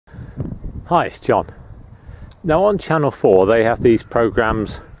Hi, it's John. Now on Channel 4 they have these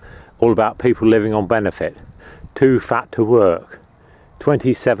programmes all about people living on benefit. Too fat to work,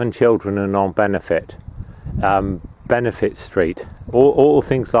 27 children and on benefit, Benefit Street, all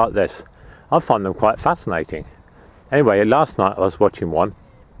things like this. I find them quite fascinating. Anyway, last night I was watching one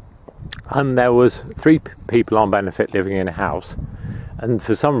and there was 3 people on benefit living in a house, and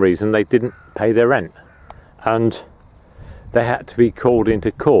for some reason they didn't pay their rent and they had to be called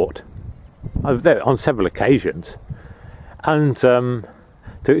into court on several occasions, and to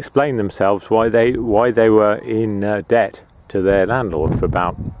explain themselves why they were in debt to their landlord for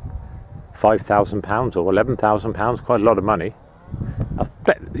about £5,000 or £11,000, quite a lot of money. I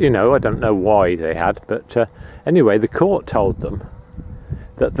don't know why they had, but anyway, the court told them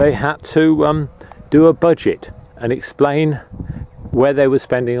that they had to do a budget and explain where they were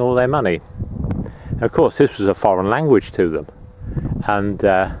spending all their money. And of course, this was a foreign language to them, and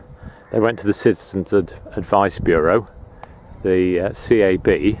they went to the Citizens Advice Bureau, the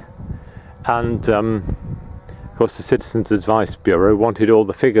CAB, and of course the Citizens Advice Bureau wanted all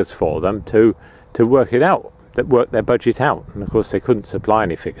the figures for them to work it out, work their budget out, and of course they couldn't supply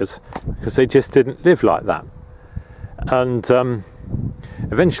any figures because they just didn't live like that. And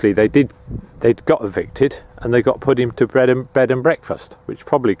eventually they got evicted and they got put into bed and breakfast, which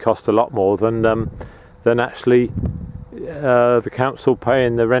probably cost a lot more than actually the council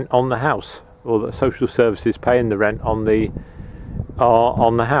paying the rent on the house, or the social services paying the rent on the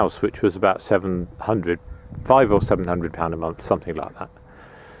house, which was about £500 or £700 a month, something like that.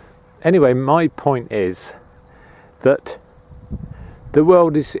 Anyway, my point is that the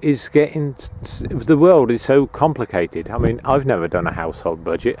world is so complicated. I mean, I've never done a household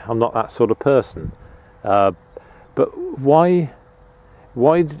budget. I'm not that sort of person. But why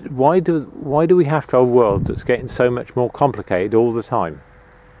do we have to have a world that's getting so much more complicated all the time?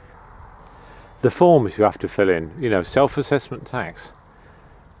 The forms you have to fill in, self-assessment tax,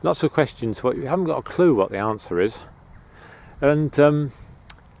 lots of questions what you haven't got a clue what the answer is, and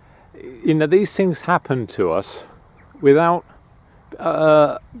these things happen to us without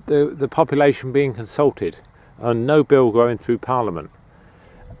the population being consulted and no bill going through Parliament.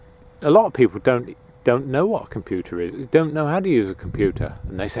 A lot of people don't know what a computer is, don't know how to use a computer,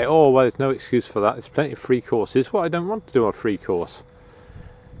 and they say, oh well, there's no excuse for that, there's plenty of free courses. Well, I don't want to do a free course.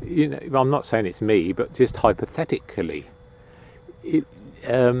 I'm not saying it's me, but just hypothetically,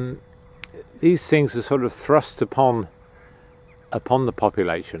 these things are sort of thrust upon the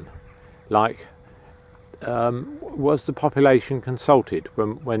population. Like, was the population consulted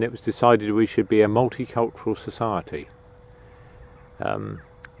when it was decided we should be a multicultural society?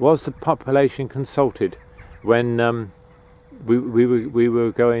 Was the population consulted when we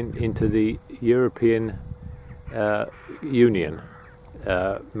were going into the European Union,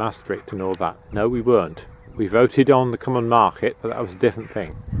 Maastricht and all that? No, we weren't. We voted on the common market, but that was a different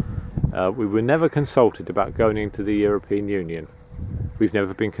thing. We were never consulted about going into the European Union. We've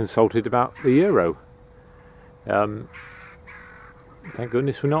never been consulted about the euro. Thank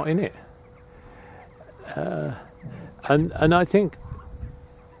goodness we're not in it. And I think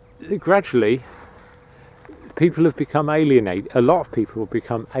gradually people have become alienated. A lot of people have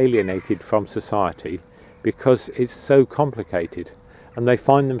become alienated from society because it's so complicated, and they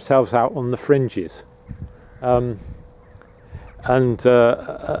find themselves out on the fringes. And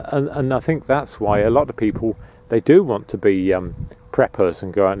I think that's why a lot of people, they do want to be preppers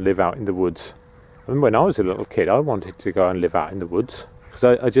and go out and live out in the woods. And when I was a little kid, I wanted to go and live out in the woods because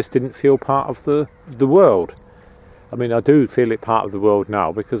I just didn't feel part of the world. I mean, I do feel it part of the world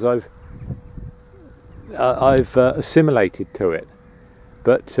now because I've assimilated to it.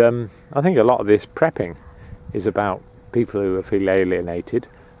 But I think a lot of this prepping is about people who feel alienated,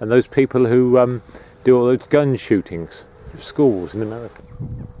 and those people who do all those gun shootings of schools in America.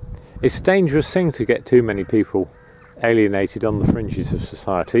 It's a dangerous thing to get too many people alienated on the fringes of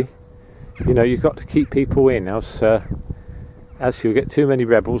society. You've got to keep people in, else you'll get too many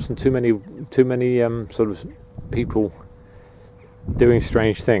rebels and too many sort of people doing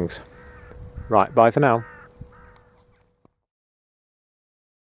strange things. Right, bye for now.